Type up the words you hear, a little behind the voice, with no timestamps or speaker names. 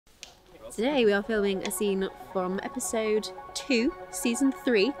Today we are filming a scene from episode 2, season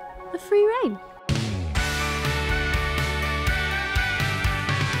 3 of Free Rein.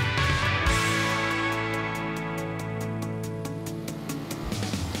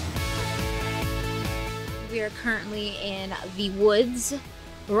 We are currently in the woods,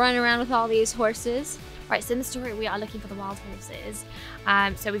 running around with all these horses. Right, so in the story we are looking for the wild horses.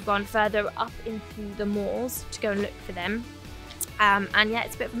 So we've gone further up into the moors to go and look for them. And yeah,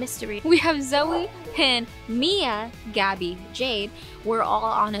 it's a bit of a mystery. We have Zoe, Hin, Mia, Gabby, Jade. We're all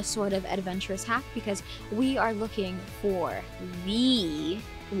on a sort of adventurous hack because we are looking for the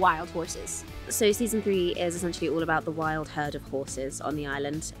wild horses. So season 3 is essentially all about the wild herd of horses on the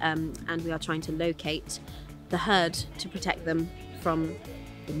island, and we are trying to locate the herd to protect them from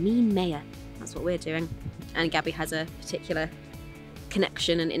the mean mayor. That's what we're doing. And Gabby has a particular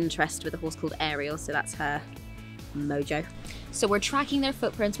connection and interest with a horse called Ariel, so that's her mojo. So we're tracking their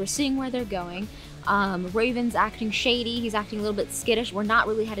footprints, we're seeing where they're going. Raven's acting shady, he's acting a little bit skittish. We're not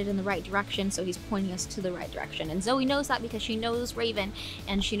really headed in the right direction, so he's pointing us to the right direction. And Zoe knows that because she knows Raven,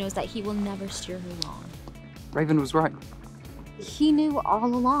 and she knows that he will never steer her wrong. Raven was right. He knew all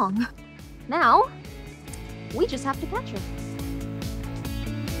along. Now, we just have to catch her.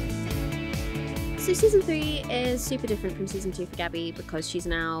 So season 3 is super different from season 2 for Gabby because she's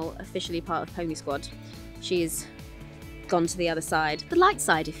now officially part of Pony Squad. She's gone to the other side, the light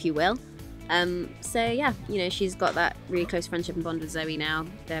side if you will. So yeah, you know, she's got that really close friendship and bond with Zoe now.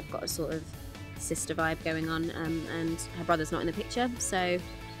 They've got a sort of sister vibe going on, and her brother's not in the picture, so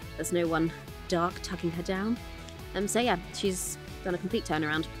there's no one dark tugging her down. So yeah, she's done a complete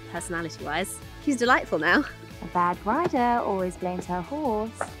turnaround personality wise. She's delightful now. A bad rider always blames her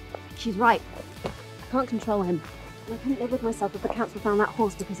horse. She's right. I can't control him. I couldn't live with myself if the council found that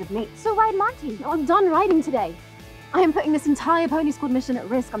horse because of me. So ride Monty. No, I'm done riding today. I am putting this entire Pony Squad mission at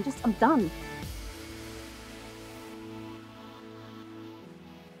risk. I'm done.